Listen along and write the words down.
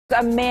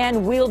A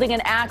man wielding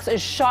an axe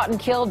is shot and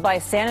killed by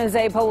San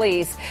Jose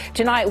police.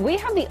 Tonight, we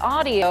have the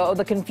audio of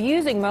the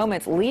confusing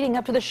moments leading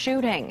up to the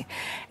shooting.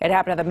 It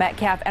happened at the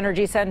Metcalf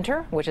Energy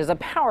Center, which is a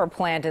power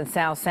plant in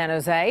South San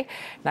Jose.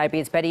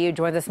 Nightbeat's Betty Yu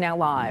joins us now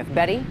live.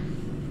 Betty?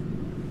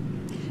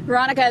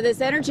 Veronica,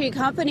 this energy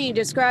company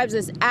describes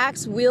this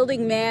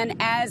axe-wielding man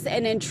as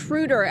an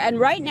intruder. And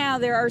right now,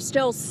 there are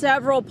still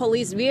several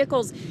police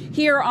vehicles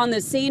here on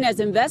the scene as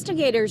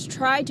investigators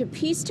try to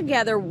piece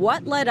together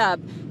what led up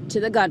to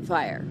the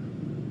gunfire.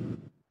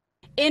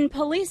 In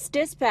police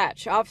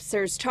dispatch,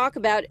 officers talk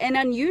about an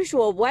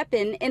unusual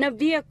weapon in a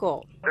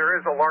vehicle. There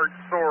is a large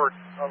sword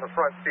on the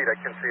front seat. I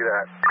can see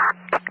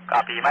that.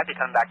 Copy. You might be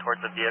coming back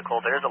towards the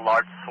vehicle. There is a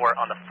large sword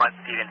on the front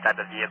seat inside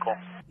the vehicle.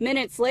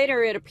 Minutes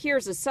later, it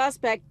appears the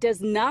suspect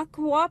does not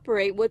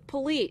cooperate with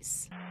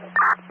police.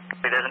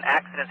 There's an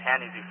axe in his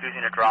hand. He's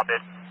refusing to drop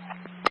it.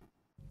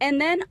 And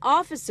then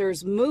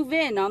officers move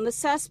in on the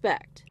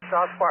suspect.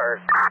 Shots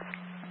fired.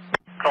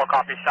 Call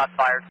copy. Shots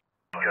fired.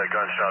 Got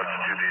gunshots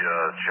to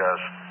the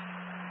chest.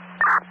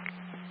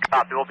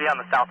 Copy. We'll be on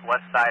the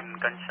southwest side and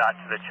gunshot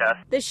to the chest.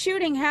 The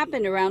shooting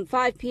happened around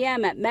 5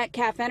 p.m. at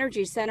Metcalf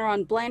Energy Center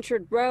on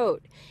Blanchard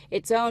Road.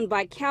 It's owned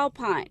by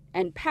Calpine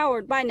and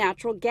powered by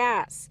natural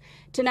gas.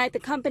 Tonight, the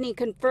company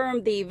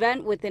confirmed the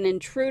event with an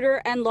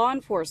intruder and law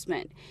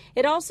enforcement.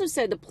 It also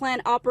said the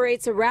plant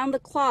operates around the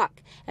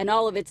clock and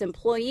all of its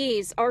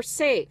employees are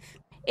safe.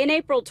 In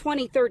April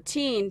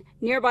 2013,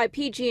 nearby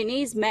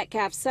PG&E's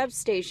Metcalf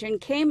substation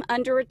came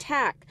under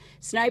attack.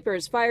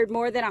 Snipers fired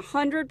more than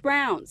 100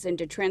 rounds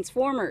into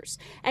transformers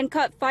and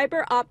cut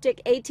fiber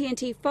optic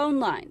AT&T phone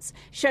lines,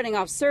 shutting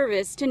off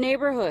service to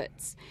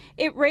neighborhoods.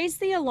 It raised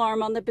the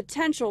alarm on the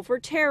potential for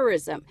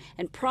terrorism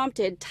and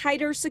prompted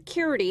tighter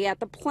security at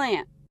the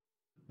plant.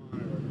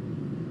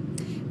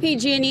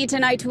 PG&E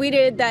tonight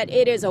tweeted that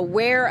it is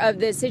aware of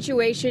this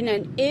situation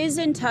and is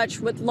in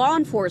touch with law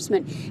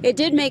enforcement. It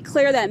did make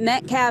clear that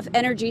Metcalf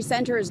Energy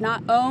Center is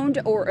not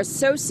owned or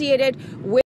associated with